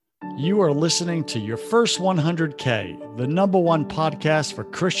You are listening to Your First 100K, the #1 podcast for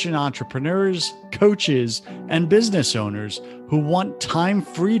Christian entrepreneurs, coaches, and business owners who want time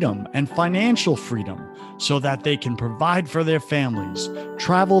freedom and financial freedom so that they can provide for their families,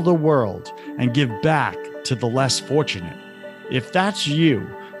 travel the world, and give back to the less fortunate. If that's you,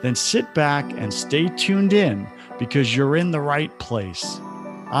 then sit back and stay tuned in because you're in the right place.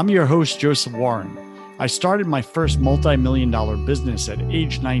 I'm your host, Joseph Warren. I started my first multi-million-dollar business at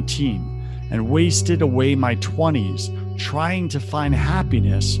age 19 and wasted away my 20s trying to find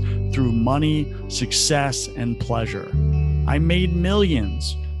happiness through money, success, and pleasure. I made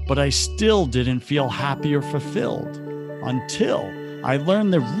millions, but I still didn't feel happy or fulfilled until I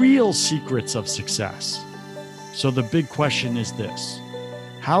learned the real secrets of success. So the big question is this: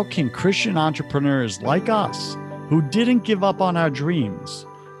 how can Christian entrepreneurs like us, who didn't give up on our dreams,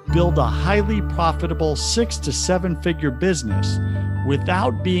 build a highly profitable 6 to 7 figure business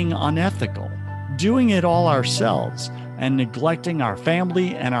without being unethical, doing it all ourselves, and neglecting our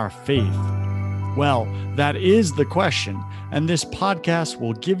family and our faith? Well, that is the question, and this podcast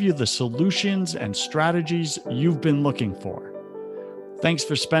will give you the solutions and strategies you've been looking for. Thanks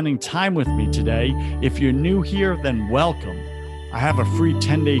for spending time with me today. If you're new here, then welcome. I have a free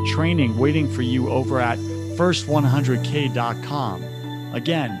 10-day training waiting for you over at first100k.com.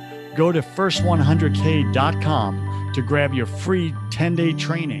 Again, go to first100k.com to grab your free 10-day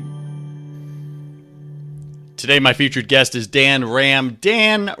training. Today, my featured guest is Dan Ram.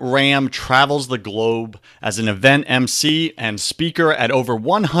 Dan Ram travels the globe as an event MC and speaker at over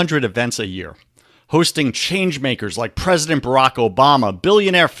 100 events a year, hosting changemakers like President Barack Obama,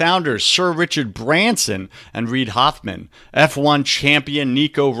 billionaire founders Sir Richard Branson and Reid Hoffman, F1 champion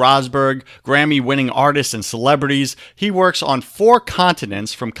Nico Rosberg, Grammy-winning artists and celebrities. He works on 4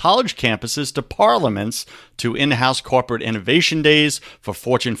 continents, from college campuses to parliaments to in-house corporate innovation days for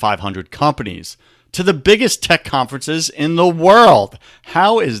Fortune 500 companies, to the biggest tech conferences in the world.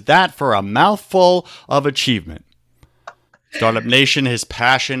 How is that for a mouthful of achievement? Startup Nation, his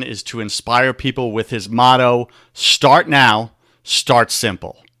passion is to inspire people with his motto, start now, start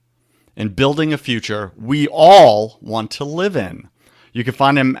simple. In building a future we all want to live in. You can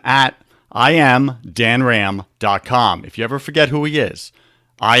find him at IamDanRam.com. If you ever forget who he is,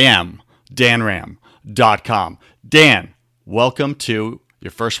 IamDanRam.com. Dan, welcome to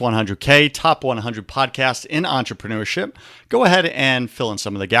Your First 100K, Top 100 podcast in entrepreneurship. Go ahead and fill in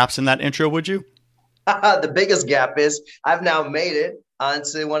some of the gaps in that intro, would you? The biggest gap is I've now made it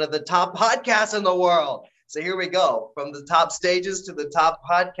onto one of the top podcasts in the world. So here we go, from the top stages to the top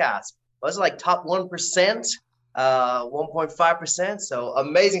podcast. Was it like top 1%, 1.5%? So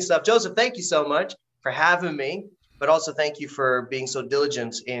amazing stuff. Joseph, thank you so much for having me, but also thank you for being so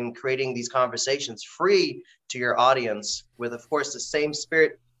diligent in creating these conversations free to your audience with, of course, the same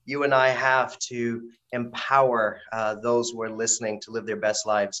spirit you and I have to empower those who are listening to live their best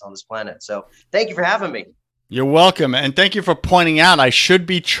lives on this planet. So thank you for having me. You're welcome. And thank you for pointing out I should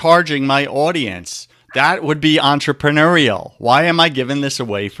be charging my audience. That would be entrepreneurial. Why am I giving this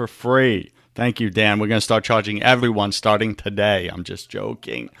away for free? Thank you, Dan. We're going to start charging everyone starting today. I'm just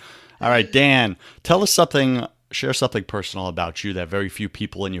joking. All right, Dan, tell us something, share something personal about you that very few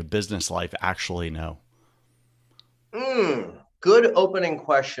people in your business life actually know. Good opening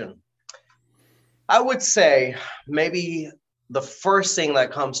question. I would say maybe the first thing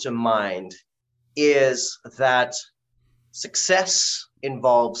that comes to mind is that success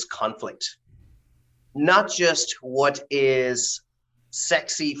involves conflict. Not just what is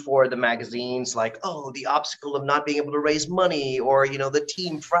sexy for the magazines, like, oh, the obstacle of not being able to raise money, or, the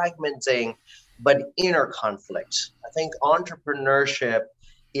team fragmenting, but inner conflict. I think entrepreneurship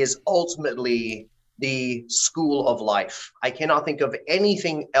is ultimately the school of life. I cannot think of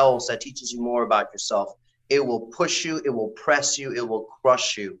anything else that teaches you more about yourself. It will push you, it will press you, it will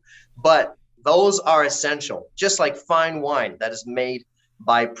crush you. But those are essential. Just like fine wine that is made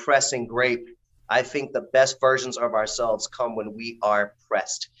by pressing grape, I think the best versions of ourselves come when we are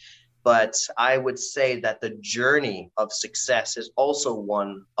pressed. But I would say that the journey of success is also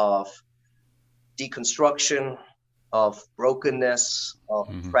one of deconstruction, of brokenness, of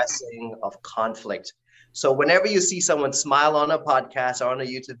pressing, of conflict. So whenever you see someone smile on a podcast or on a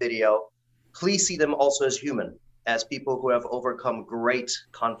YouTube video, please see them also as human, as people who have overcome great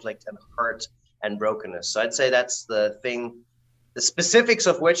conflict and hurt and brokenness. So I'd say that's the thing, the specifics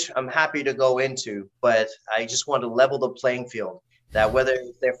of which I'm happy to go into, but I just want to level the playing field, that whether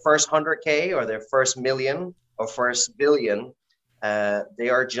it's their first 100K or their first million or first billion, they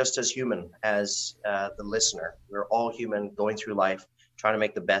are just as human as the listener. We're all human going through life, trying to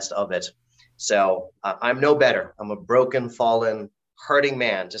make the best of it. So I'm no better. I'm a broken, fallen, hurting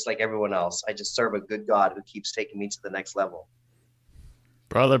man, just like everyone else. I just serve a good God who keeps taking me to the next level.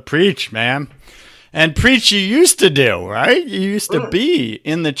 Brother, preach, man. And preach you used to do, right? You used to be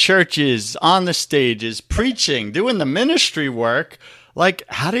in the churches, on the stages, preaching, doing the ministry work. Like,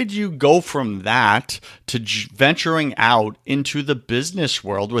 how did you go from that to venturing out into the business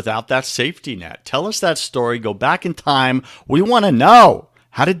world without that safety net? Tell us that story. Go back in time. We want to know.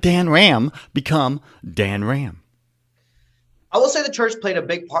 How did Dan Ram become Dan Ram? I will say the church played a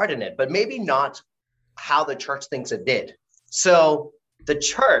big part in it, but maybe not how the church thinks it did. So the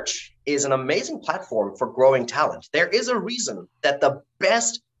church is an amazing platform for growing talent. There is a reason that the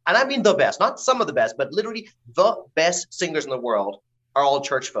best, and I mean the best, not some of the best, but literally the best singers in the world are all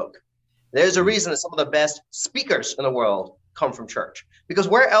church folk. There's a reason that some of the best speakers in the world come from church, because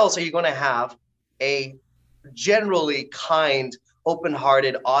where else are you going to have a generally kind,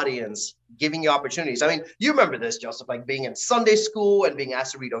 open-hearted audience giving you opportunities? I mean, you remember this, Joseph, like being in Sunday school and being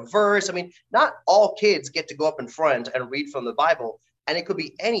asked to read a verse. I mean, not all kids get to go up in front and read from the Bible. And it could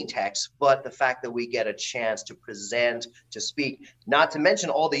be any text, but the fact that we get a chance to present, to speak, not to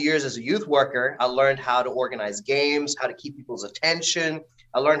mention all the years as a youth worker, I learned how to organize games, how to keep people's attention.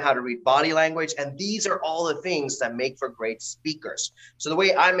 I learned how to read body language. And these are all the things that make for great speakers. So the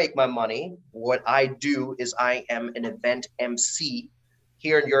way I make my money, what I do is I am an event MC.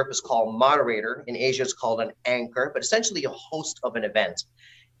 Here in Europe, it's called moderator. In Asia, it's called an anchor, but essentially a host of an event.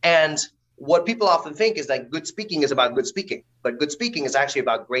 And what people often think is that good speaking is about good speaking, but good speaking is actually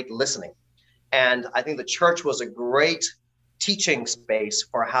about great listening. And I think the church was a great teaching space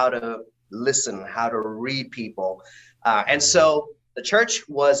for how to listen, how to read people. And so the church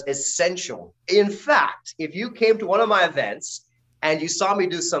was essential. In fact, if you came to one of my events and you saw me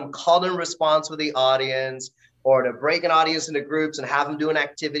do some call and response with the audience, or to break an audience into groups and have them do an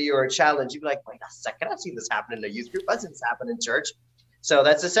activity or a challenge, you'd be like, wait a second, I've seen this happen in a youth group. I've seen this happen in church. So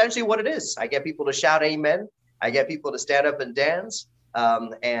that's essentially what it is. I get people to shout amen. I get people to stand up and dance.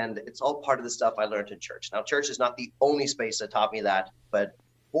 And it's all part of the stuff I learned in church. Now, church is not the only space that taught me that, but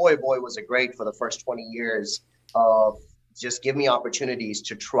boy, was it great for the first 20 years of just give me opportunities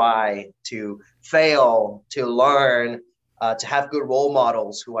to try, to fail, to learn, to have good role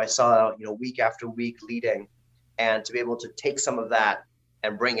models who I saw, week after week leading, and to be able to take some of that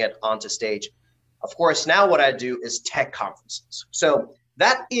and bring it onto stage. Of course, now what I do is tech conferences. So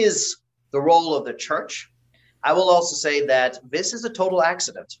that is the role of the church. I will also say that this is a total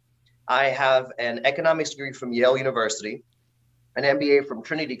accident. I have an economics degree from Yale University, an MBA from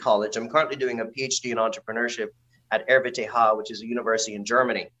Trinity College. I'm currently doing a PhD in entrepreneurship at RWTH, which is a university in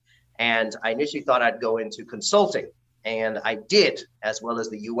Germany. And I initially thought I'd go into consulting, and I did, as well as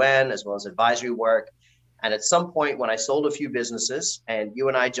the UN, as well as advisory work. And at some point when I sold a few businesses, and you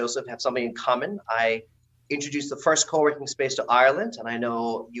and I, Joseph, have something in common, I introduced the first co-working space to Ireland. And I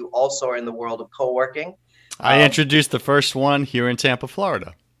know you also are in the world of co-working. I introduced the first one here in Tampa,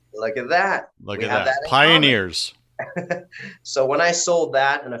 Florida. Look at that. Look at that. Pioneers. So when I sold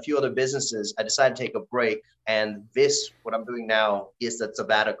that and a few other businesses, I decided to take a break. And what I'm doing now, is that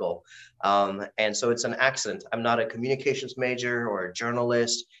sabbatical. And so it's an accident. I'm not a communications major or a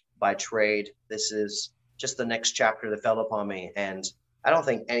journalist by trade. This is just the next chapter that fell upon me. And I don't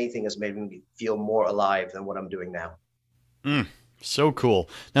think anything has made me feel more alive than what I'm doing now. So cool.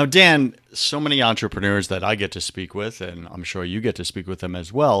 Now, Dan, so many entrepreneurs that I get to speak with, and I'm sure you get to speak with them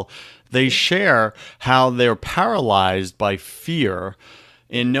as well, they share how they're paralyzed by fear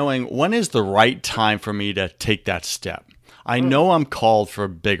in knowing when is the right time for me to take that step. I know I'm called for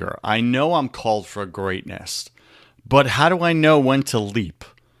bigger. I know I'm called for greatness. But how do I know when to leap?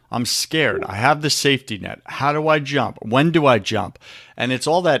 I'm scared. I have the safety net. How do I jump? When do I jump? And it's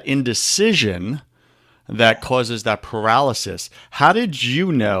all that indecision that causes that paralysis. How did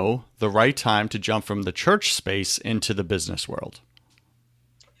you know the right time to jump from the church space into the business world?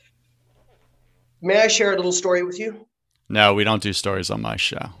 May I share a little story with you? No, we don't do stories on my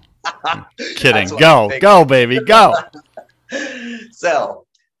show. Kidding. Go, baby, go. So,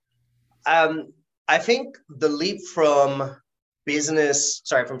 I think the leap from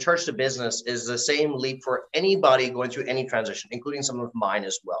church to business is the same leap for anybody going through any transition, including some of mine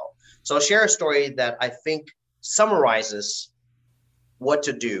as well. So I'll share a story that I think summarizes what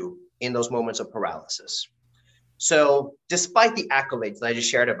to do in those moments of paralysis. So despite the accolades that I just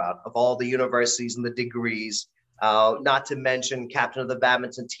shared about of all the universities and the degrees, not to mention captain of the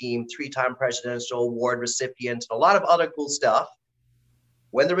badminton team, 3-time presidential award recipient, a lot of other cool stuff,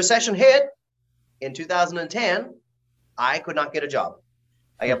 when the recession hit in 2010, I could not get a job.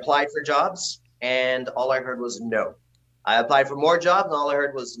 I applied for jobs and all I heard was no. I applied for more jobs and all I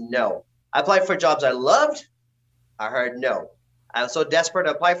heard was no. I applied for jobs I loved. I heard no. I was so desperate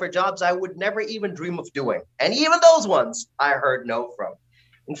to apply for jobs I would never even dream of doing. And even those ones I heard no from.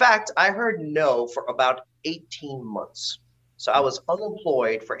 In fact, I heard no for about 18 months. So I was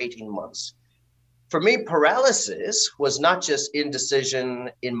unemployed for 18 months. For me, paralysis was not just indecision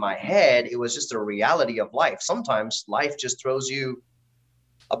in my head, it was just a reality of life. Sometimes life just throws you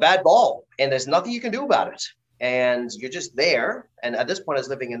a bad ball and there's nothing you can do about it. And you're just there. And at this point, I was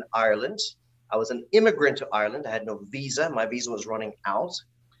living in Ireland. I was an immigrant to Ireland. I had no visa. My visa was running out.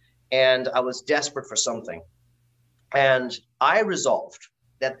 And I was desperate for something. And I resolved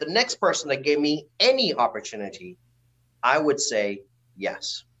that the next person that gave me any opportunity, I would say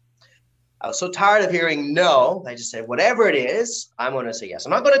yes. I was so tired of hearing no. I just said, whatever it is, I'm going to say yes.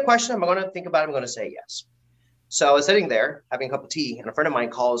 I'm not going to question. I'm going to think about it. I'm going to say yes. So I was sitting there having a cup of tea, and a friend of mine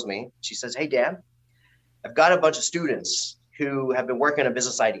calls me. She says, hey, Dan, I've got a bunch of students who have been working on a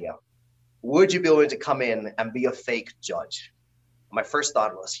business idea. Would you be willing to come in and be a fake judge? My first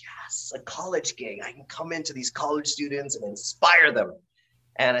thought was, yes, a college gig. I can come into these college students and inspire them.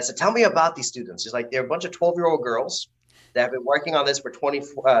 And I said, tell me about these students. She's like, they're a bunch of 12-year-old girls that have been working on this for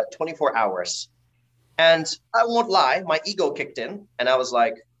 24 hours. And I won't lie, my ego kicked in. And I was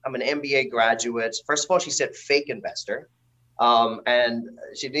like, I'm an MBA graduate. First of all, she said fake investor. And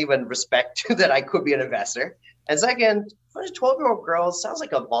she didn't even respect that I could be an investor. And second, a bunch of 12-year-old girls, sounds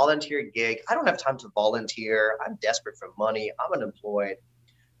like a volunteer gig. I don't have time to volunteer. I'm desperate for money. I'm unemployed.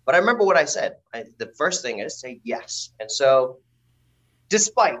 But I remember what I said. The first thing is say yes. And so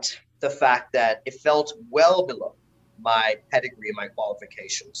despite the fact that it felt well below my pedigree and my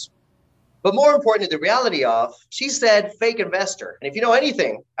qualifications, but more importantly, the reality of, she said fake investor. And if you know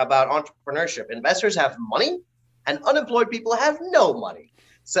anything about entrepreneurship, investors have money and unemployed people have no money.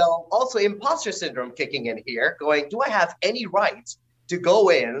 So also imposter syndrome kicking in here, going, do I have any right to go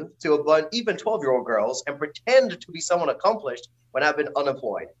in to even 12-year-old girls and pretend to be someone accomplished when I've been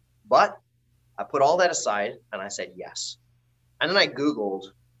unemployed? But I put all that aside and I said yes. And then I Googled,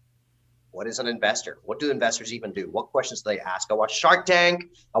 what is an investor? What do investors even do? What questions do they ask? I watched Shark Tank.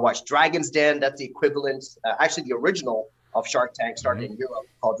 I watched Dragon's Den. That's the equivalent, actually the original of Shark Tank started in Europe,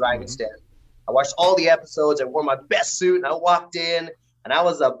 called Dragon's Den. I watched all the episodes. I wore my best suit and I walked in and I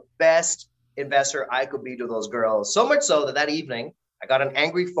was the best investor I could be to those girls. So much so that evening, I got an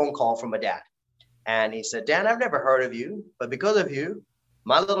angry phone call from my dad. And he said, Dan, I've never heard of you, but because of you,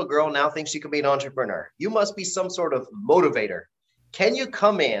 my little girl now thinks she could be an entrepreneur. You must be some sort of motivator. Can you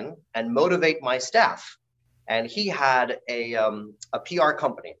come in and motivate my staff? And he had a PR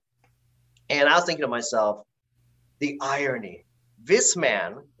company. And I was thinking to myself, the irony. This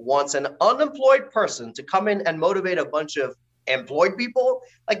man wants an unemployed person to come in and motivate a bunch of employed people.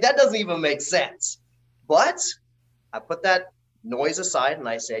 Like, that doesn't even make sense. But I put that noise aside and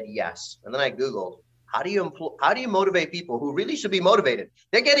I said yes. And then I Googled, how do you motivate people who really should be motivated?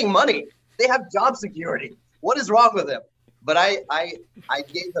 They're getting money. They have job security. What is wrong with them? But I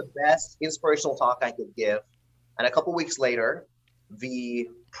gave the best inspirational talk I could give. And a couple of weeks later, the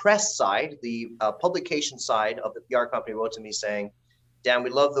press side, the publication side of the PR company wrote to me saying, Dan, we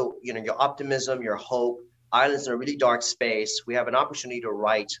love your optimism, your hope. Ireland's in a really dark space. We have an opportunity to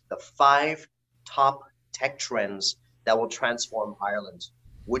write the 5 top tech trends that will transform Ireland.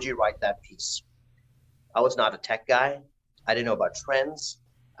 Would you write that piece? I was not a tech guy. I didn't know about trends.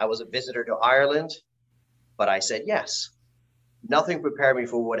 I was a visitor to Ireland, but I said yes. Nothing prepared me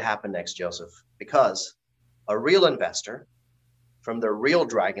for what would happen next, Joseph, because a real investor from the real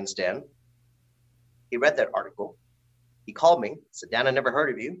Dragon's Den, he read that article. He called me, said, Dan, I never heard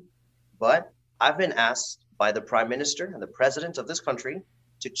of you, but I've been asked by the Prime Minister and the President of this country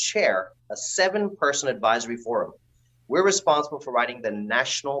to chair a 7-person advisory forum. We're responsible for writing the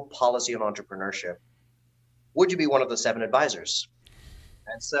national policy on entrepreneurship. Would you be one of the 7 advisors?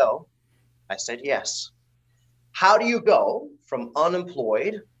 And so I said yes. How do you go from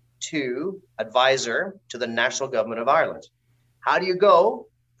unemployed to advisor to the national government of Ireland? How do you go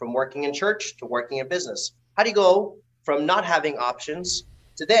from working in church to working in business? How do you go from not having options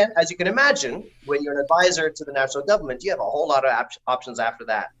to then, as you can imagine, when you're an advisor to the national government, you have a whole lot of options after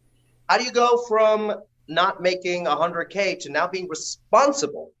that. How do you go from not making 100K to now being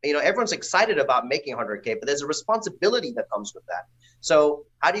responsible? Everyone's excited about making 100K, but there's a responsibility that comes with that. So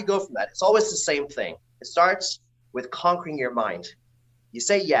how do you go from that? It's always the same thing. It starts with conquering your mind. You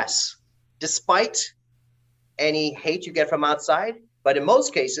say yes, despite any hate you get from outside, but in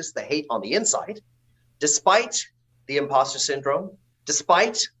most cases, the hate on the inside, despite the imposter syndrome,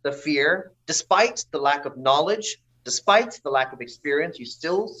 despite the fear, despite the lack of knowledge, despite the lack of experience, you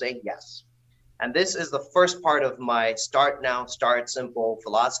still say yes. And this is the first part of my start now, start simple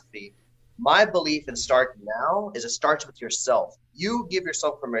philosophy. My belief in start now is it starts with yourself. you give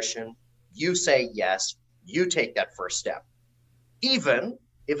yourself permission, you say yes, you take that first step. Even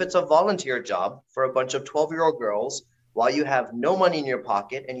if it's a volunteer job for a bunch of 12-year-old girls, while you have no money in your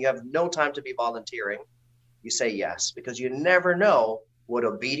pocket and you have no time to be volunteering, you say yes, because you never know what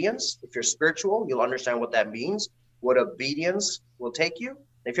obedience, if you're spiritual, you'll understand what that means, what obedience will take you.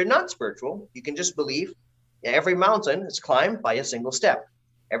 If you're not spiritual, you can just believe every mountain is climbed by a single step.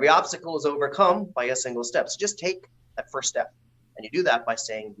 Every obstacle is overcome by a single step. So just take that first step. And you do that by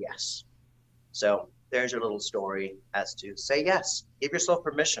saying yes. So there's your little story as to say yes. Give yourself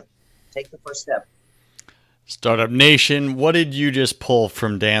permission. Take the first step. Startup Nation, what did you just pull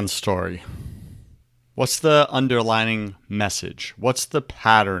from Dan's story? What's the underlining message? What's the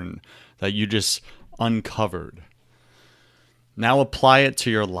pattern that you just uncovered? Now apply it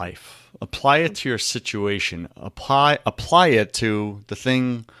to your life. Apply it to your situation. Apply it to the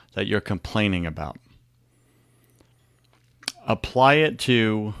thing that you're complaining about. Apply it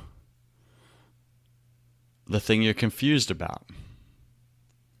to the thing you're confused about.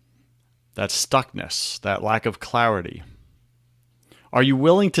 That stuckness, that lack of clarity. Are you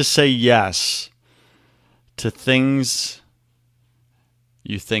willing to say yes to things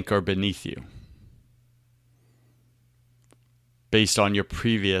you think are beneath you based on your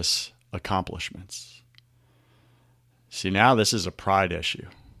previous accomplishments? See, now this is a pride issue.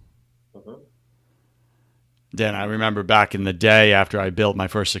 Dan, I remember back in the day after I built my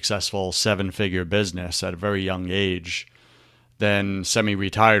first successful 7-figure business at a very young age, then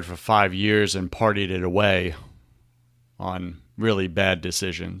semi-retired for 5 years and partied it away on really bad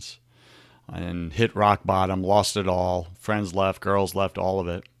decisions and hit rock bottom, lost it all. Friends left, girls left, all of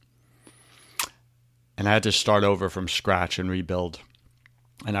it. And I had to start over from scratch and rebuild.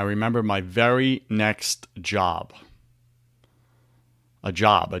 And I remember my very next job, a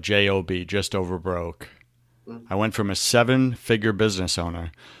job, just over broke. I went from a 7-figure business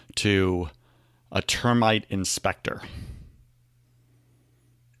owner to a termite inspector.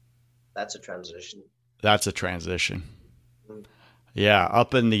 That's a transition. That's a transition. Yeah,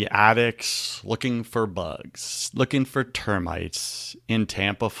 up in the attics, looking for bugs, looking for termites in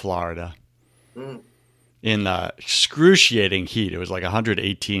Tampa, Florida. In the excruciating heat. It was like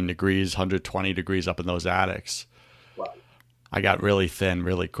 118 degrees, 120 degrees up in those attics. Wow. I got really thin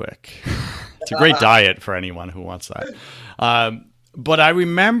really quick. It's a great diet for anyone who wants that. But I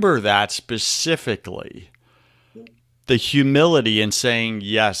remember that specifically, the humility in saying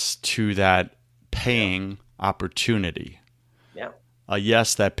yes to that paying opportunity. Yeah. A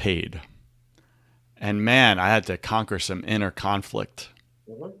yes that paid. And man, I had to conquer some inner conflict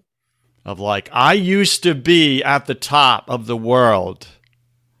of like, I used to be at the top of the world.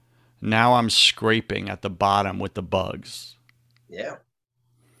 Now I'm scraping at the bottom with the bugs. Yeah.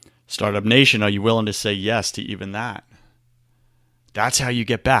 Startup Nation, are you willing to say yes to even that? That's how you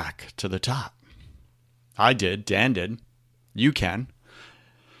get back to the top. I did. Dan did. You can.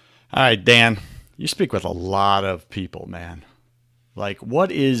 All right, Dan, you speak with a lot of people, man. Like,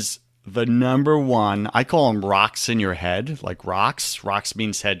 what is the number one, I call them rocks in your head, like rocks. Rocks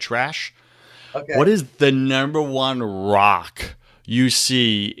means head trash. Okay. What is the number one rock you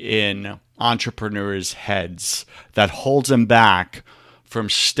see in entrepreneurs' heads that holds them back from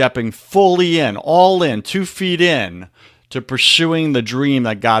stepping fully in, all in, 2 feet in, to pursuing the dream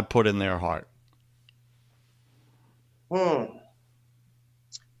that God put in their heart?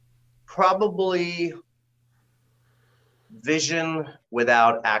 Probably vision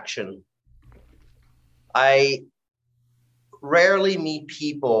without action. I rarely meet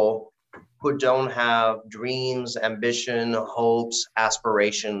people who don't have dreams, ambition, hopes,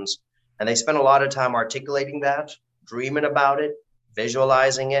 aspirations, and they spend a lot of time articulating that, dreaming about it,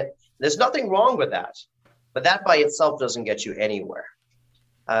 visualizing it. There's nothing wrong with that, but that by itself doesn't get you anywhere.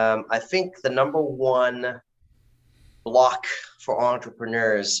 I think the number one block for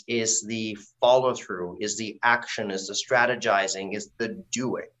entrepreneurs is the follow through, is the action, is the strategizing, is the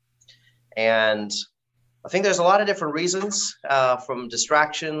doing. And I think there's a lot of different reasons, from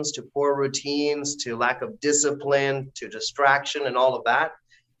distractions to poor routines to lack of discipline to distraction and all of that.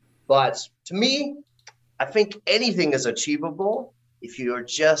 But to me, I think anything is achievable if you're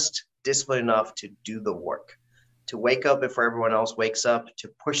just disciplined enough to do the work, to wake up before everyone else wakes up,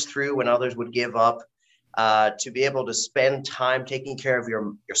 to push through when others would give up, to be able to spend time taking care of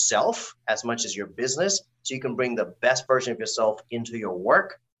yourself as much as your business, so you can bring the best version of yourself into your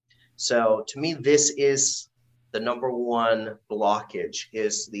work. So to me, this is the number one blockage,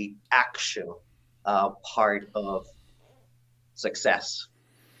 is the action part of success.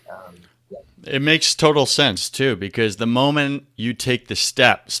 It makes total sense too, because the moment you take the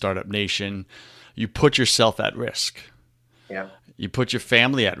step, Startup Nation, you put yourself at risk. Yeah. You put your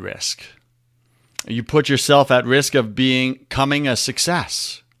family at risk. You put yourself at risk of becoming a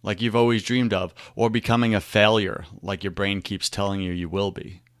success like you've always dreamed of, or becoming a failure like your brain keeps telling you will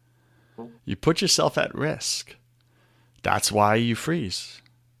be. You put yourself at risk. That's why you freeze.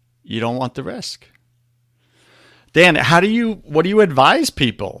 You don't want the risk. Dan, what do you advise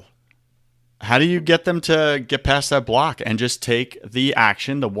people? How do you get them to get past that block and just take the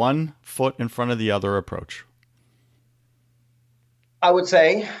action, the one foot in front of the other approach? I would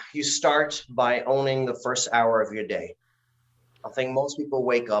say you start by owning the first hour of your day. I think most people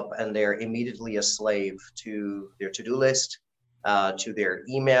wake up and they're immediately a slave to their to-do list, to their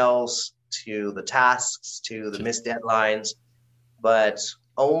emails, to the tasks, to the missed deadlines, but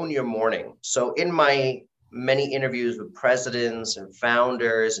own your morning. So in my many interviews with presidents and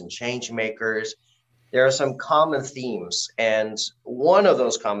founders and change makers, there are some common themes. And one of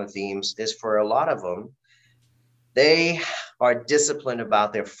those common themes is, for a lot of them, they are disciplined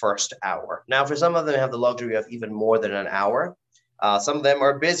about their first hour. Now, for some of them, have the luxury of even more than an hour. Some of them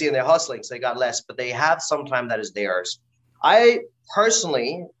are busy and they're hustling, so they got less, but they have some time that is theirs. I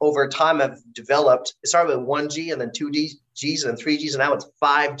personally, over time, have developed, it started with 1G and then 2Gs and 3Gs, and now it's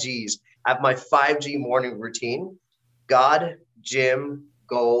 5Gs. I have my 5G morning routine: God, gym,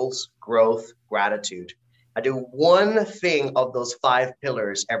 goals, growth, gratitude. I do one thing of those 5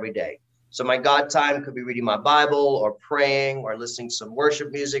 pillars every day. So my God time could be reading my Bible or praying or listening to some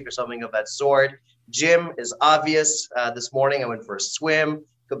worship music or something of that sort. Gym is obvious. This morning I went for a swim.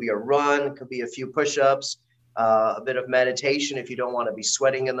 Could be a run, could be a few push-ups, a bit of meditation if you don't want to be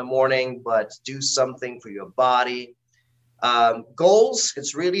sweating in the morning, but do something for your body. Goals,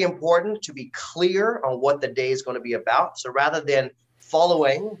 it's really important to be clear on what the day is going to be about. So rather than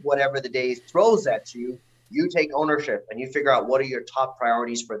following whatever the day throws at you, you take ownership and you figure out what are your top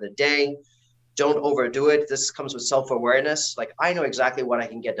priorities for the day. Don't overdo it. This comes with self-awareness. Like, I know exactly what I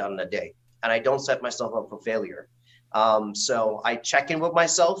can get done in a day, and I don't set myself up for failure. So I check in with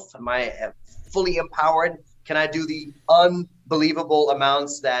myself. Am I fully empowered? Can I do the unbelievable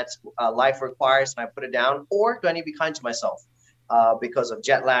amounts that life requires and I put it down? Or do I need to be kind to myself because of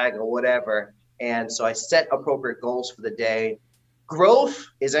jet lag or whatever? And so I set appropriate goals for the day. Growth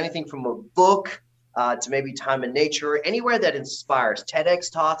is anything from a book to maybe time in nature, anywhere that inspires.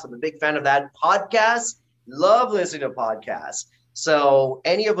 TEDx Talks, I'm a big fan of that. Podcasts, love listening to podcasts. So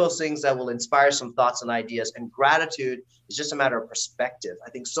any of those things that will inspire some thoughts and ideas. And gratitude is just a matter of perspective. I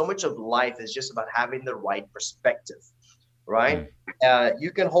think so much of life is just about having the right perspective, right?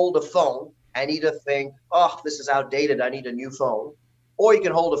 You can hold a phone and either think, oh, this is outdated, I need a new phone. Or you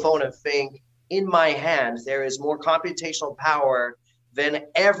can hold a phone and think, in my hand, there is more computational power than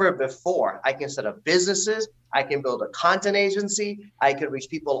ever before. I can set up businesses. I can build a content agency. I can reach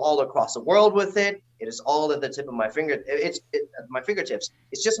people all across the world with it. It is all at the tip of my finger. My fingertips.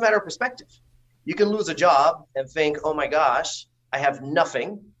 It's just a matter of perspective. You can lose a job and think, oh my gosh, I have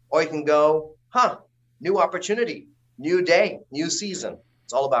nothing. Or you can go, new opportunity, new day, new season.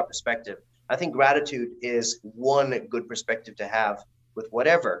 It's all about perspective. I think gratitude is one good perspective to have with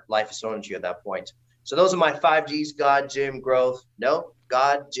whatever life is thrown at you at that point. So those are my 5Gs: God, gym, growth. No,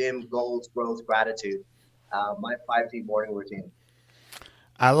 God, gym, goals, growth, gratitude. My 5G morning routine.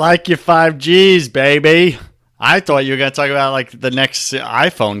 I like your 5Gs, baby. I thought you were going to talk about like the next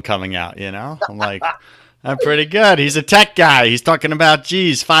iPhone coming out, you know? I'm like, I'm pretty good. He's a tech guy. He's talking about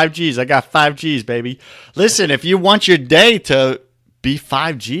Gs, 5Gs. I got 5Gs, baby. Listen, if you want your day to be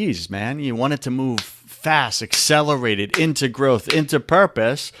 5Gs, man, you want it to move fast, accelerated, into growth, into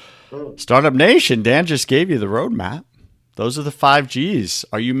purpose, Startup Nation, Dan just gave you the roadmap. Those are the 5Gs.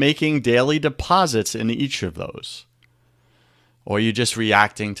 Are you making daily deposits in each of those? Or are you just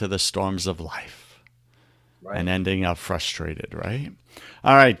reacting to the storms of life and ending up frustrated, right?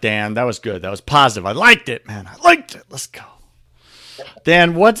 All right, Dan, that was good. That was positive. I liked it, man. I liked it. Let's go.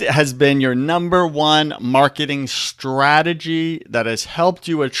 Dan, what has been your number one marketing strategy that has helped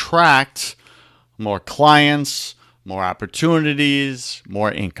you attract more clients, more opportunities,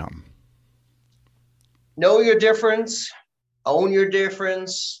 more income? Know your difference, own your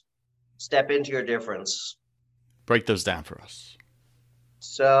difference, step into your difference. Break those down for us.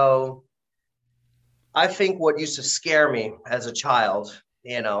 So I think what used to scare me as a child,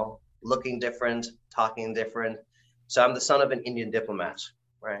 looking different, talking different. So I'm the son of an Indian diplomat,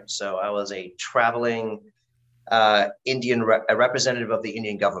 right? So I was a traveling Indian representative of the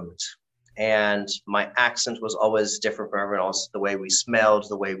Indian government. And my accent was always different from everyone else. The way we smelled,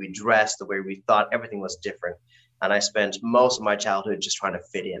 the way we dressed, the way we thought, everything was different. And I spent most of my childhood just trying to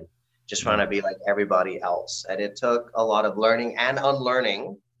fit in, just trying to be like everybody else. And it took a lot of learning and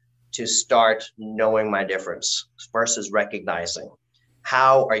unlearning to start knowing my difference versus recognizing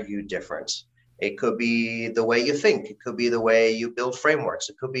how are you different. It could be the way you think. It could be the way you build frameworks.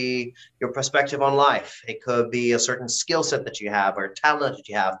 It could be your perspective on life. It could be a certain skill set that you have or talent that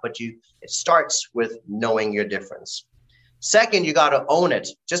you have, but it starts with knowing your difference. Second, you got to own it.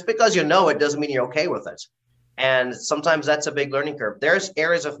 Just because you know it doesn't mean you're okay with it. And sometimes that's a big learning curve. There's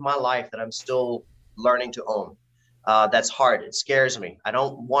areas of my life that I'm still learning to own. That's hard. It scares me. I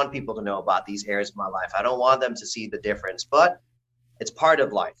don't want people to know about these areas of my life. I don't want them to see the difference, but it's part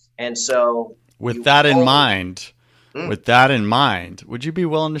of life. And so with that in mind, would you be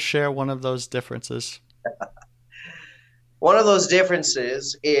willing to share one of those differences? One of those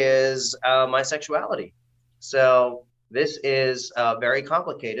differences is my sexuality. So this is very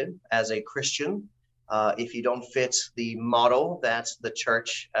complicated as a Christian. If you don't fit the model that the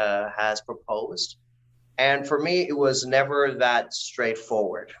church has proposed. And for me, it was never that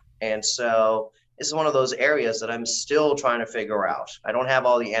straightforward. And so this is one of those areas that I'm still trying to figure out. I don't have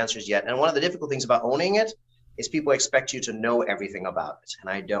all the answers yet. And one of the difficult things about owning it is people expect you to know everything about it, and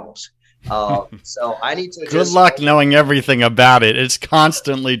I don't. So I need to Good luck knowing everything about it. It's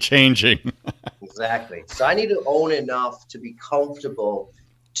constantly changing. Exactly. So I need to own enough to be comfortable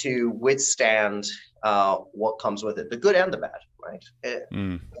to withstand what comes with it, the good and the bad, right?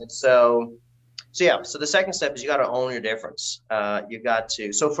 And so the second step is you got to own your difference.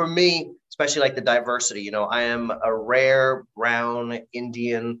 So for me, especially like the diversity, I am a rare brown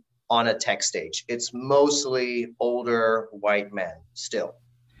Indian on a tech stage. It's mostly older white men still.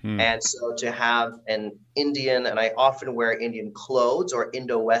 And so to have an Indian, and I often wear Indian clothes or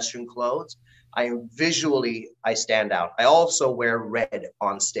Indo-Western clothes, I stand out. I also wear red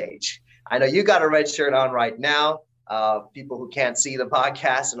on stage. I know you got a red shirt on right now. People who can't see the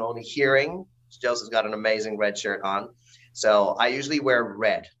podcast and only hearing, Joseph's got an amazing red shirt on. So I usually wear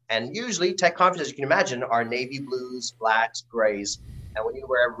red. And usually tech conferences, you can imagine, are navy blues, blacks, grays. And when you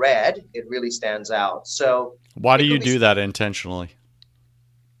wear red, it really stands out. So why do you do that intentionally?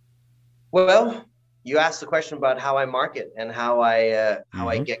 Well, you asked the question about how I market and how I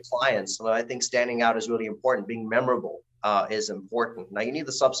get clients. So I think standing out is really important. Being memorable is important. Now you need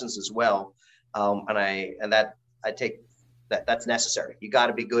the substance as well, that's necessary. You got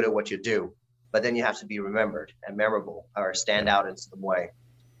to be good at what you do, but then you have to be remembered and memorable or stand out in some way.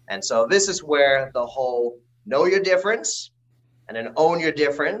 And so this is where the whole know your difference and then own your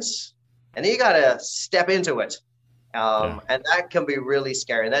difference, and then you got to step into it. And that can be really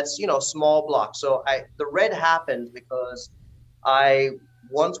scary. And that's, small blocks. So the red happened because I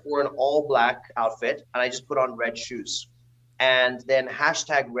once wore an all black outfit and I just put on red shoes. And then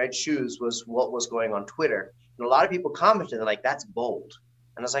hashtag red shoes was what was going on Twitter. And a lot of people commented, they're like, that's bold.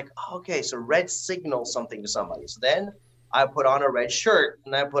 And I was like, oh, okay, so red signals something to somebody. So then I put on a red shirt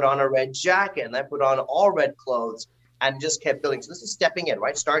and I put on a red jacket and I put on all red clothes. And just kept building. So this is stepping in,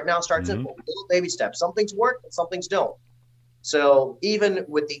 right? Start simple, little baby steps. Some things work, and some things don't. So even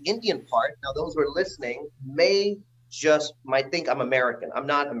with the Indian part, now those who are listening might think I'm American. I'm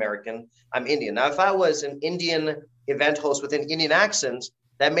not American. I'm Indian. Now, if I was an Indian event host with an Indian accent,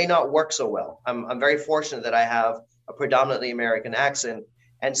 that may not work so well. I'm very fortunate that I have a predominantly American accent,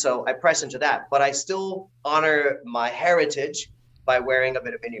 and so I press into that. But I still honor my heritage by wearing a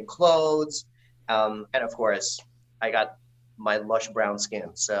bit of Indian clothes, and of course, I got my lush brown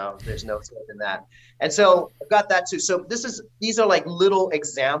skin, so there's no slip in that. And so I've got that too. So these are like little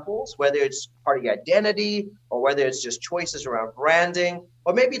examples, whether it's part of your identity or whether it's just choices around branding,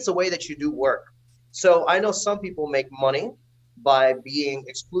 or maybe it's a way that you do work. So I know some people make money by being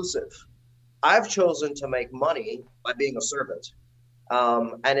exclusive. I've chosen to make money by being a servant.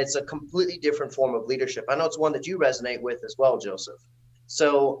 And it's a completely different form of leadership. I know it's one that you resonate with as well, Joseph.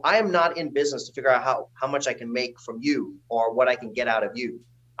 So I am not in business to figure out how much I can make from you or what I can get out of you.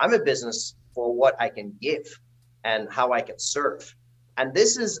 I'm in business for what I can give and how I can serve. And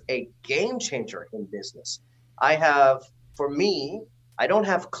this is a game changer in business. I don't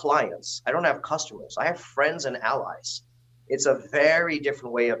have clients. I don't have customers. I have friends and allies. It's a very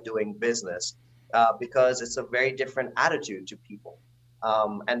different way of doing business because it's a very different attitude to people.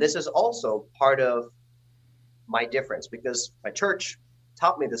 And this is also part of my difference because my church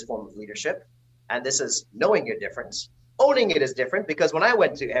taught me this form of leadership. And this is knowing your difference. Owning it is different because when I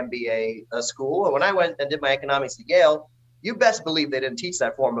went to MBA school or when I went and did my economics at Yale, you best believe they didn't teach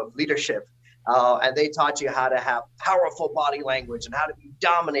that form of leadership. And they taught you how to have powerful body language and how to be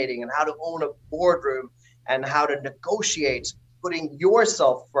dominating and how to own a boardroom and how to negotiate, putting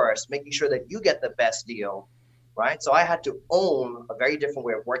yourself first, making sure that you get the best deal, right? So I had to own a very different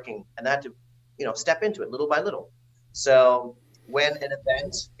way of working and I had to, step into it little by little. So when an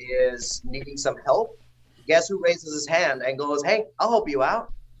event is needing some help, guess who raises his hand and goes, "Hey, I'll help you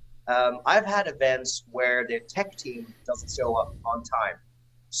out." I've had events where the tech team doesn't show up on time.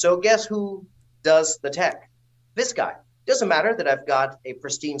 So guess who does the tech? This guy. Doesn't matter that I've got a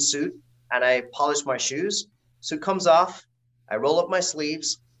pristine suit and I polish my shoes. Suit comes off, I roll up my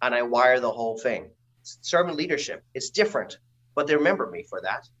sleeves, and I wire the whole thing. Servant leadership. It's different, but they remember me for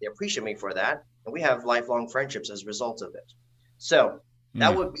that. They appreciate me for that. And we have lifelong friendships as a result of it. So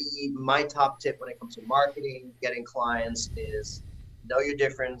that would be my top tip when it comes to marketing, getting clients is know your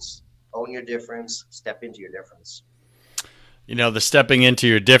difference, own your difference, step into your difference. You know, the stepping into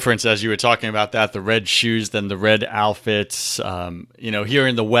your difference, as you were talking about that, the red shoes, then the red outfits. You know, here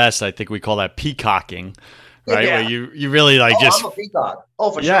in the West, I think we call that peacocking, right? Yeah. Where you really like I'm a peacock.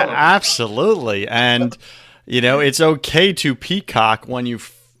 Oh, for sure. Yeah, absolutely. And, you know, it's okay to peacock when you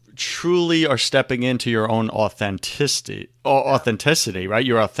truly are stepping into your own authenticity, right?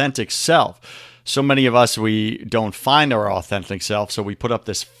 Your authentic self. So many of us, we don't find our authentic self, so we put up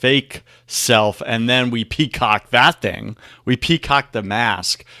this fake self, and then we peacock that thing. We peacock the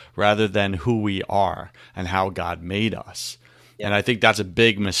mask rather than who we are and how God made us. Yeah. And I think that's a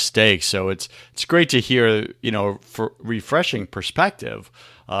big mistake. So it's great to hear, you know, for refreshing perspective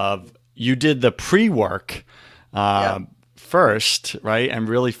of you did the pre-work first, right? And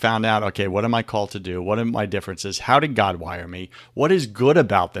really found out, okay, what am I called to do? What are my differences? How did God wire me? What is good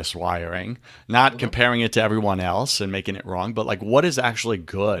about this wiring? Not comparing it to everyone else and making it wrong, but like what is actually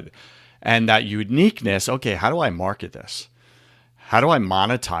good? And that uniqueness, okay, how do I market this? How do I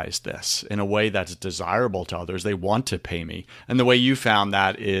monetize this in a way that's desirable to others? They want to pay me. And the way you found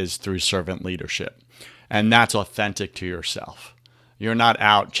that is through servant leadership. And that's authentic to yourself. You're not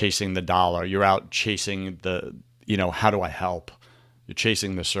out chasing the dollar. You're out chasing the, you know, how do I help? You're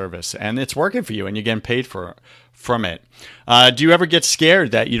chasing the service, and it's working for you, and you're getting paid from it. Do you ever get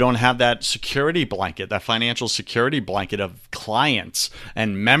scared that you don't have that security blanket, that financial security blanket of clients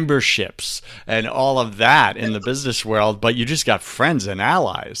and memberships and all of that in the business world, but you just got friends and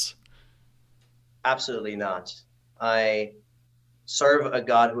allies? Absolutely not. I serve a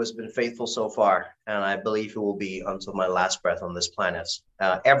God who has been faithful so far, and I believe he will be until my last breath on this planet.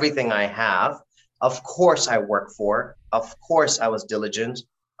 Everything I have, of course I work for, of course I was diligent,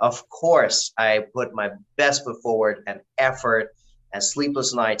 of course I put my best foot forward and effort and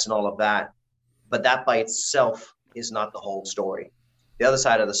sleepless nights and all of that. But that by itself is not the whole story. The other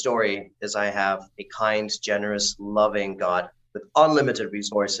side of the story is I have a kind, generous, loving God with unlimited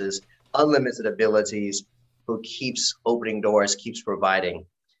resources, unlimited abilities, who keeps opening doors, keeps providing.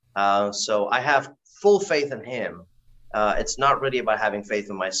 So I have full faith in him. It's not really about having faith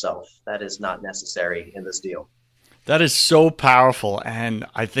in myself. That is not necessary in this deal. That is so powerful. And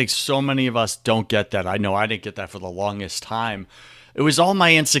I think so many of us don't get that. I know I didn't get that for the longest time. It was all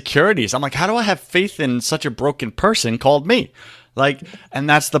my insecurities. I'm like, how do I have faith in such a broken person called me? Like, and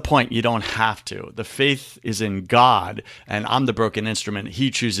that's the point. You don't have to. The faith is in God, and I'm the broken instrument he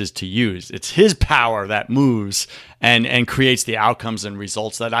chooses to use. It's his power that moves and creates the outcomes and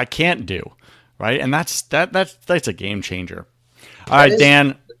results that I can't do. Right. And that's a game changer. All right,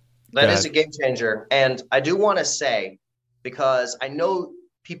 Dan. That is a game changer. And I do want to say, because I know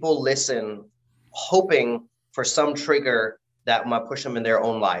people listen hoping for some trigger that might push them in their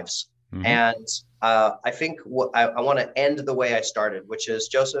own lives. Mm-hmm. And I think what I want to end the way I started, which is,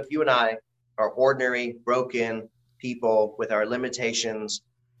 Joseph, you and I are ordinary, broken people with our limitations.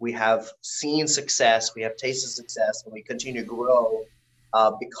 We have seen success, we have tasted success, and we continue to grow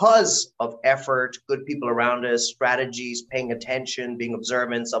because of effort, good people around us, strategies, paying attention, being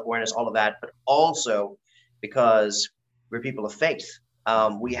observant, self-awareness, all of that, but also because we're people of faith.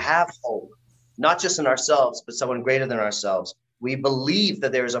 We have hope, not just in ourselves, but someone greater than ourselves. We believe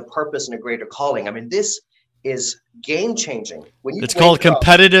that there is a purpose and a greater calling. I mean, this is game changing. It's called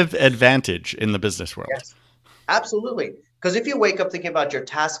competitive advantage in the business world. Yes, absolutely. Because if you wake up thinking about your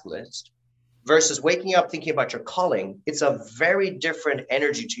task list versus waking up thinking about your calling, it's a very different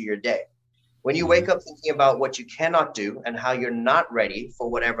energy to your day. When you wake up thinking about what you cannot do and how you're not ready for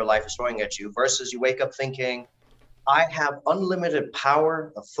whatever life is throwing at you, versus you wake up thinking, I have unlimited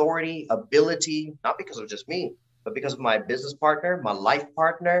power, authority, ability, not because of just me, but because of my business partner, my life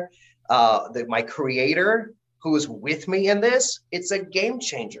partner, my creator who is with me in this. It's a game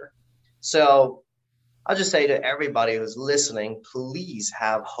changer. So I'll just say to everybody who's listening, please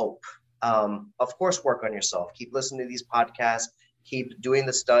have hope. Of course, work on yourself. Keep listening to these podcasts, keep doing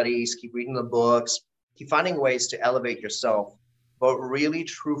the studies, keep reading the books, keep finding ways to elevate yourself. But really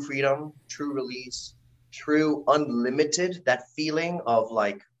true freedom, true release, true unlimited, that feeling of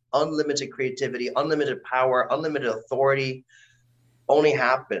like unlimited creativity, unlimited power, unlimited authority, only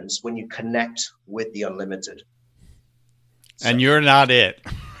happens when you connect with the unlimited. And you're not it.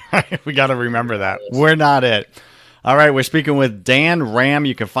 We got to remember that. We're not it. All right, we're speaking with Dan Ram.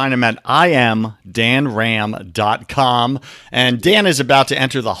 You can find him at imdanram.com. And Dan is about to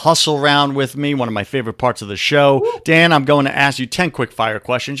enter the hustle round with me, one of my favorite parts of the show. Dan, I'm going to ask you 10 quick fire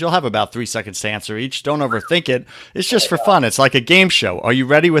questions. You'll have about 3 seconds to answer each. Don't overthink it. It's just for fun. It's like a game show. Are you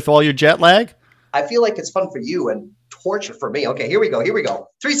ready with all your jet lag? I feel like it's fun for you and torture for me. Okay, here we go.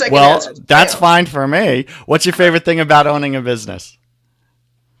 3 second answers. Well, that's fine for me. What's your favorite thing about owning a business?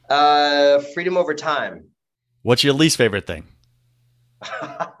 Freedom over time. What's your least favorite thing?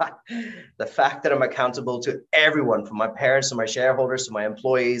 The fact that I'm accountable to everyone, from my parents to my shareholders to my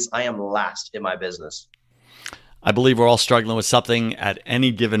employees. I am last in my business. I believe we're all struggling with something at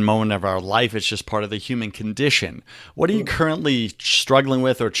any given moment of our life. It's just part of the human condition. What are you currently struggling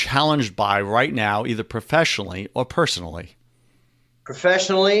with or challenged by right now, either professionally or personally?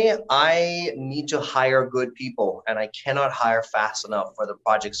 Professionally, I need to hire good people, and I cannot hire fast enough for the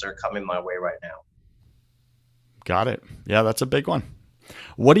projects that are coming my way right now. Got it. Yeah, that's a big one.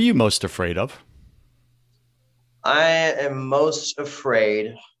 What are you most afraid of? I am most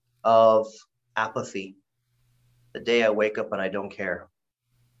afraid of apathy. The day I wake up and I don't care.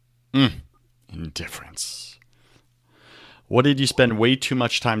 Indifference. What did you spend way too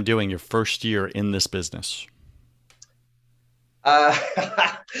much time doing your first year in this business?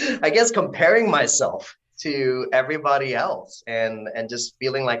 I guess comparing myself to everybody else and just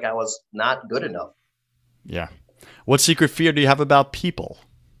feeling like I was not good enough. Yeah. What secret fear do you have about people?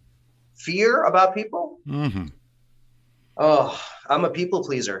 Fear about people? Mm-hmm. Oh, I'm a people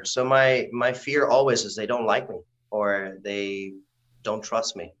pleaser. So my fear always is they don't like me or they don't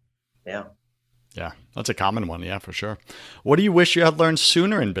trust me. Yeah. Yeah, that's a common one. Yeah, for sure. What do you wish you had learned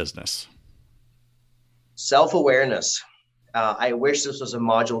sooner in business? Self-awareness. I wish this was a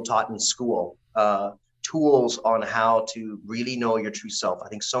module taught in school. Tools on how to really know your true self. I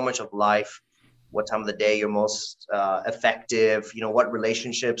think so much of life, what time of the day you're most effective, what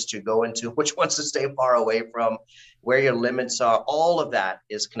relationships to go into, which ones to stay far away from, where your limits are, all of that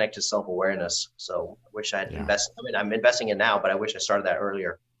is connected to self-awareness. So I wish I'd invest. I mean, I'm investing in now, but I wish I started that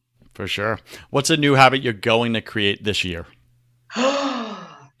earlier. For sure. What's a new habit you're going to create this year?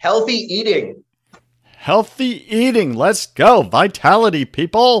 Healthy eating. Healthy eating. Let's go. Vitality,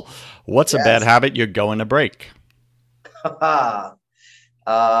 people. What's a bad habit you're going to break? I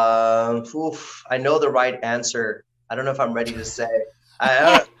know the right answer. I don't know if I'm ready to say.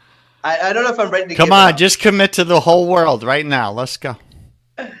 I don't know if I'm ready to. Come on, just commit to the whole world right now. Let's go.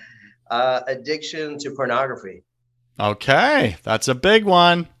 Addiction to pornography. Okay, that's a big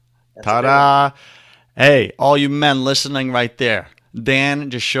one. Ta-da! Hey, all you men listening right there.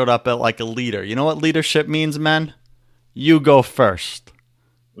 Dan just showed up like a leader. You know what leadership means, men? You go first.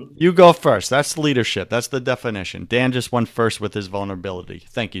 You go first. That's leadership. That's the definition. Dan just went first with his vulnerability.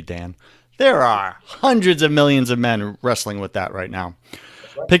 Thank you, Dan. There are hundreds of millions of men wrestling with that right now.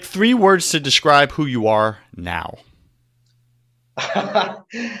 Pick 3 words to describe who you are now. I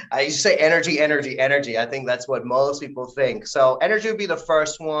used to say energy, energy, energy. I think that's what most people think. So energy would be the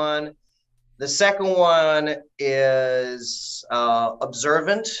first one. The second one is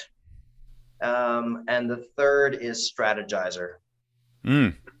observant. And the third is strategizer.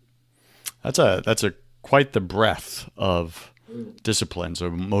 That's a quite the breadth of disciplines or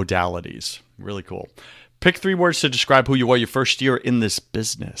modalities. Really cool. Pick 3 words to describe who you are your first year in this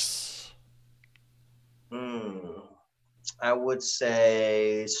business. I would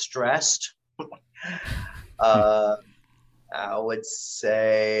say stressed. I would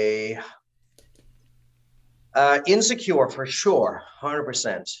say insecure for sure,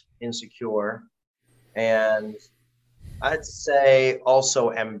 100% insecure. And I'd say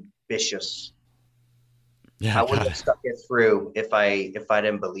also ambitious. Yeah, I wouldn't have stuck it through if I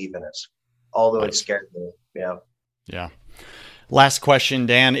didn't believe in it, although it scared me. Yeah. Yeah. Last question,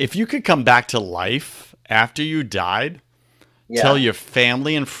 Dan. If you could come back to life after you died, tell your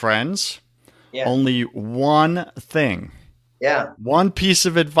family and friends only one thing. Yeah. One piece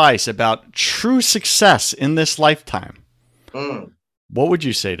of advice about true success in this lifetime. What would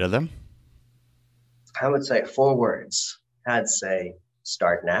you say to them? I would say 4 words. I'd say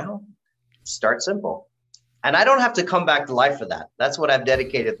start now, start simple. And I don't have to come back to life for that. That's what I've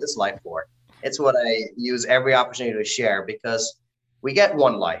dedicated this life for. It's what I use every opportunity to share, because we get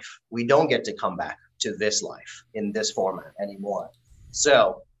one life. We don't get to come back to this life in this format anymore.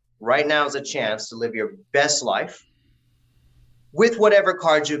 So right now is a chance to live your best life with whatever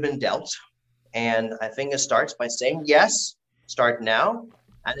cards you've been dealt. And I think it starts by saying yes, start now.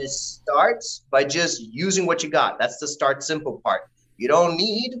 And it starts by just using what you got. That's the start simple part. You don't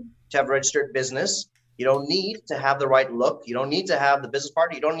need to have a registered business. You don't need to have the right look. You don't need to have the business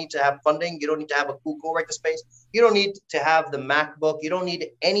partner. You don't need to have funding. You don't need to have a cool co-working space. You don't need to have the MacBook. You don't need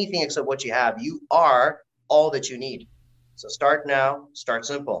anything except what you have. You are all that you need. So start now, start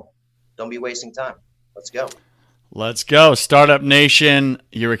simple. Don't be wasting time. Let's go. Let's go. Startup Nation,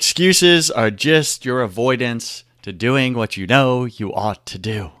 your excuses are just your avoidance to doing what you know you ought to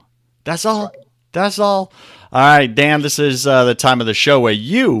do. That's all. Right. That's all. All right, Dan, this is the time of the show where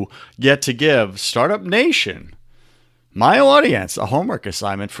you get to give Startup Nation, my audience, a homework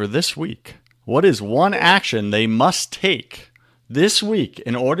assignment for this week. What is one action they must take this week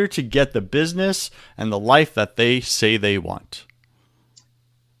in order to get the business and the life that they say they want?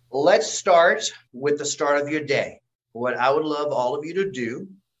 Let's start with the start of your day. What I would love all of you to do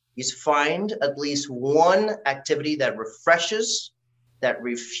is find at least one activity that refreshes, that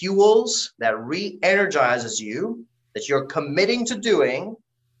refuels, that re-energizes you, that you're committing to doing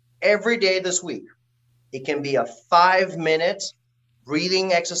every day this week. It can be a 5-minute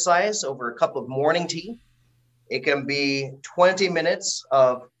breathing exercise over a cup of morning tea. It can be 20 minutes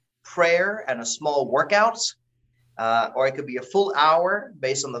of prayer and a small workout, or it could be a full hour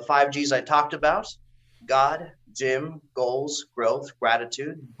based on the 5 G's I talked about: God, gym, goals, growth,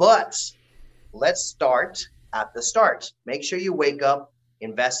 gratitude. But let's start at the start. Make sure you wake up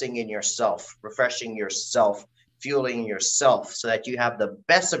investing in yourself, refreshing yourself, fueling yourself so that you have the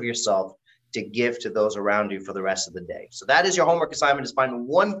best of yourself to give to those around you for the rest of the day. So that is your homework assignment, is find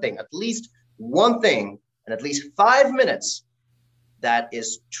one thing, at least one thing, and at least 5 minutes that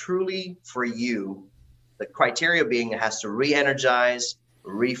is truly for you. The criteria being it has to re-energize,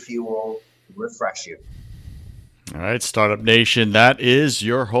 refuel, refresh you. All right, Startup Nation, that is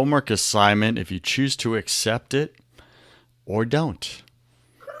your homework assignment if you choose to accept it or don't.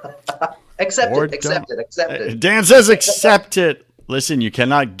 Accept it. Dan says accept it. Listen, you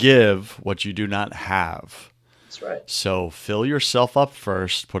cannot give what you do not have. That's right. So fill yourself up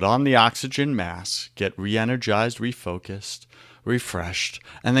first, put on the oxygen mask, get re-energized, refocused, refreshed,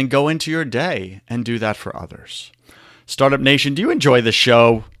 and then go into your day and do that for others. Startup Nation, do you enjoy the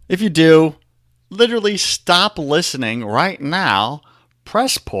show? If you do, literally stop listening right now,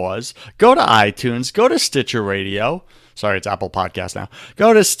 press pause, go to iTunes, go to Stitcher Radio. Sorry, it's Apple Podcast now.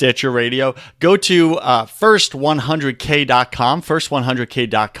 Go to Stitcher Radio, go to first100k.com,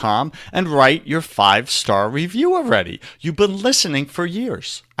 first100k.com, and write your 5-star review already. You've been listening for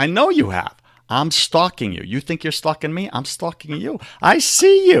years. I know you have. I'm stalking you. You think you're stalking me? I'm stalking you. I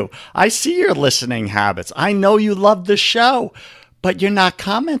see you. I see your listening habits. I know you love the show. But you're not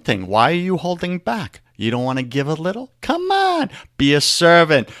commenting. Why are you holding back? You don't want to give a little? Come on. Be a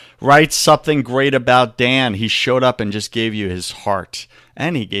servant. Write something great about Dan. He showed up and just gave you his heart.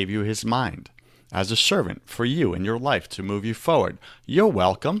 And he gave you his mind as a servant for you in your life to move you forward. You're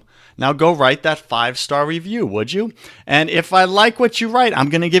welcome. Now go write that 5-star review, would you? And if I like what you write, I'm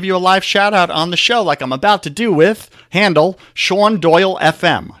going to give you a live shout out on the show like I'm about to do with handle Sean Doyle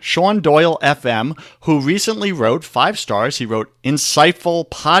FM. Sean Doyle FM, who recently wrote 5 stars. He wrote insightful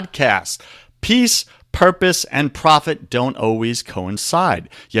podcast. Peace, purpose, and profit don't always coincide.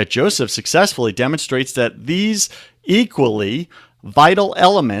 Yet Joseph successfully demonstrates that these equally vital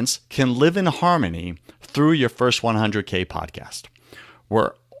elements can live in harmony through your First 100K podcast.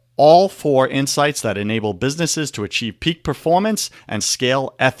 We're all for insights that enable businesses to achieve peak performance and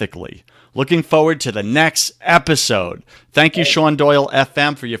scale ethically. Looking forward to the next episode. Thank you, Sean Doyle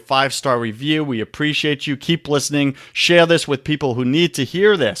FM, for your 5-star review. We appreciate you. Keep listening. Share this with people who need to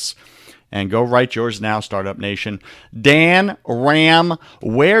hear this. And go write yours now, Startup Nation. Dan Ram,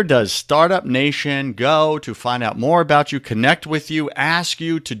 where does Startup Nation go to find out more about you, connect with you, ask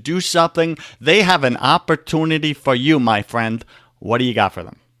you to do something? They have an opportunity for you, my friend. What do you got for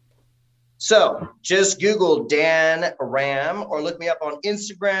them? So just Google Dan Ram or look me up on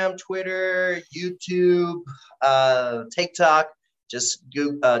Instagram, Twitter, YouTube, TikTok. Just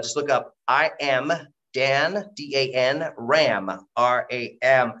look up I am Dan, D-A-N, Ram,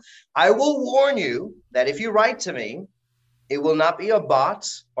 R-A-M. I will warn you that if you write to me, it will not be a bot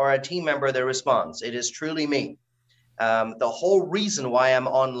or a team member that responds. It is truly me. The whole reason why I'm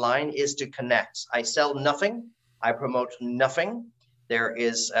online is to connect. I sell nothing. I promote nothing. There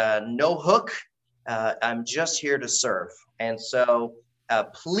is no hook. I'm just here to serve. And so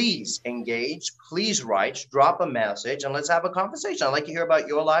please engage, please write, drop a message, and let's have a conversation. I'd like to hear about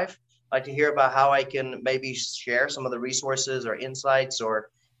your life. I'd like to hear about how I can maybe share some of the resources or insights or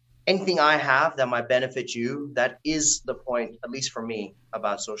anything I have that might benefit you. That is the point, at least for me,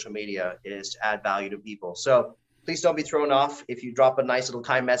 about social media, is to add value to people. So please don't be thrown off if you drop a nice little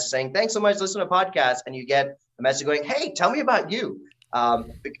kind message saying, thanks so much, listen to a podcast, and you get a message going, hey, tell me about you.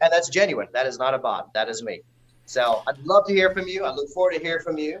 And that's genuine. That is not a bot. That is me. So I'd love to hear from you. I look forward to hear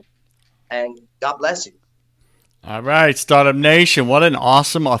from you, and God bless you. All right, Startup Nation. What an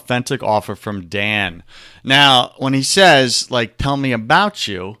awesome, authentic offer from Dan. Now, when he says, like, tell me about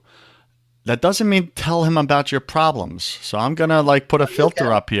you, that doesn't mean tell him about your problems. So I'm going to like put a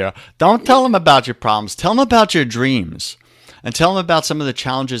filter up here. Don't tell him about your problems. Tell him about your dreams and tell him about some of the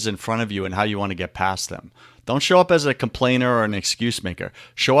challenges in front of you and how you want to get past them. Don't show up as a complainer or an excuse maker.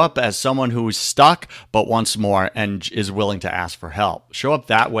 Show up as someone who is stuck but wants more and is willing to ask for help. Show up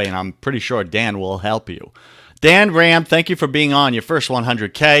that way, and I'm pretty sure Dan will help you. Dan Ram, thank you for being on your first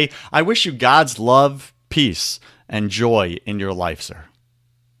 100K. I wish you God's love, peace, and joy in your life, sir.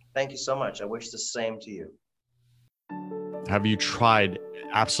 Thank you so much. I wish the same to you. Have you tried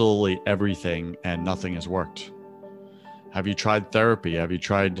absolutely everything and nothing has worked? Have you tried therapy? Have you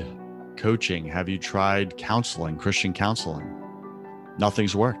tried coaching? Have you tried counseling, Christian counseling?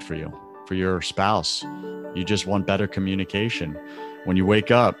 Nothing's worked for you, for your spouse. You just want better communication. When you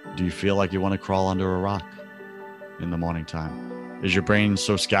wake up, do you feel like you want to crawl under a rock in the morning time? Is your brain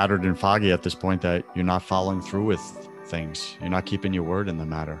so scattered and foggy at this point that you're not following through with things? You're not keeping your word in the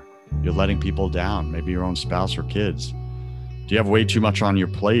matter. You're letting people down, maybe your own spouse or kids. Do you have way too much on your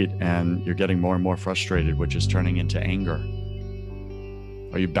plate and you're getting more and more frustrated, which is turning into anger?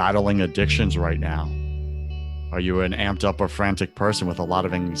 Are you battling addictions right now? Are you an amped up or frantic person with a lot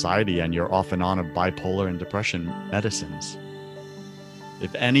of anxiety and you're off and on of bipolar and depression medicines?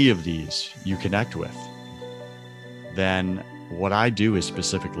 If any of these you connect with, then what I do is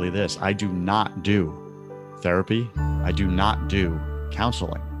specifically this. I do not do therapy. I do not do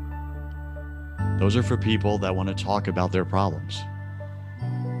counseling. Those are for people that want to talk about their problems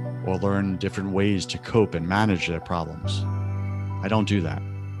or learn different ways to cope and manage their problems. I don't do that.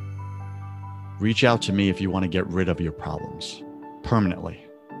 Reach out to me if you want to get rid of your problems permanently.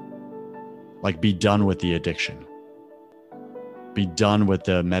 Like, be done with the addiction. Be done with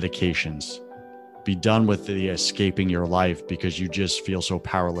the medications. Be done with the escaping your life because you just feel so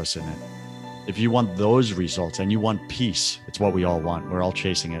powerless in it. If you want those results and you want peace, it's what we all want. We're all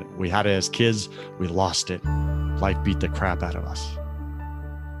chasing it. We had it as kids. We lost it. Life beat the crap out of us.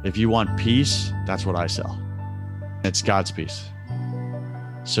 If you want peace, that's what I sell. It's God's peace.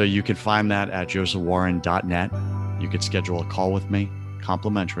 So you can find that at josephwarren.net. You could schedule a call with me,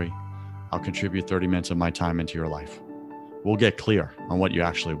 complimentary. I'll contribute 30 minutes of my time into your life. We'll get clear on what you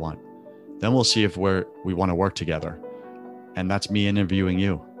actually want. Then we'll see if we want to work together. And that's me interviewing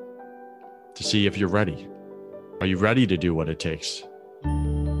you to see if you're ready. Are you ready to do what it takes?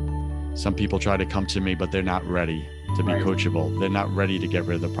 Some people try to come to me, but they're not ready to be coachable. They're not ready to get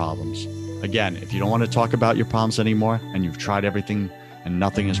rid of the problems. Again, if you don't want to talk about your problems anymore and you've tried everything and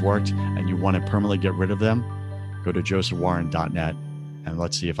nothing has worked and you want to permanently get rid of them, go to josephwarren.net and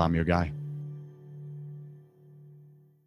let's see if I'm your guy.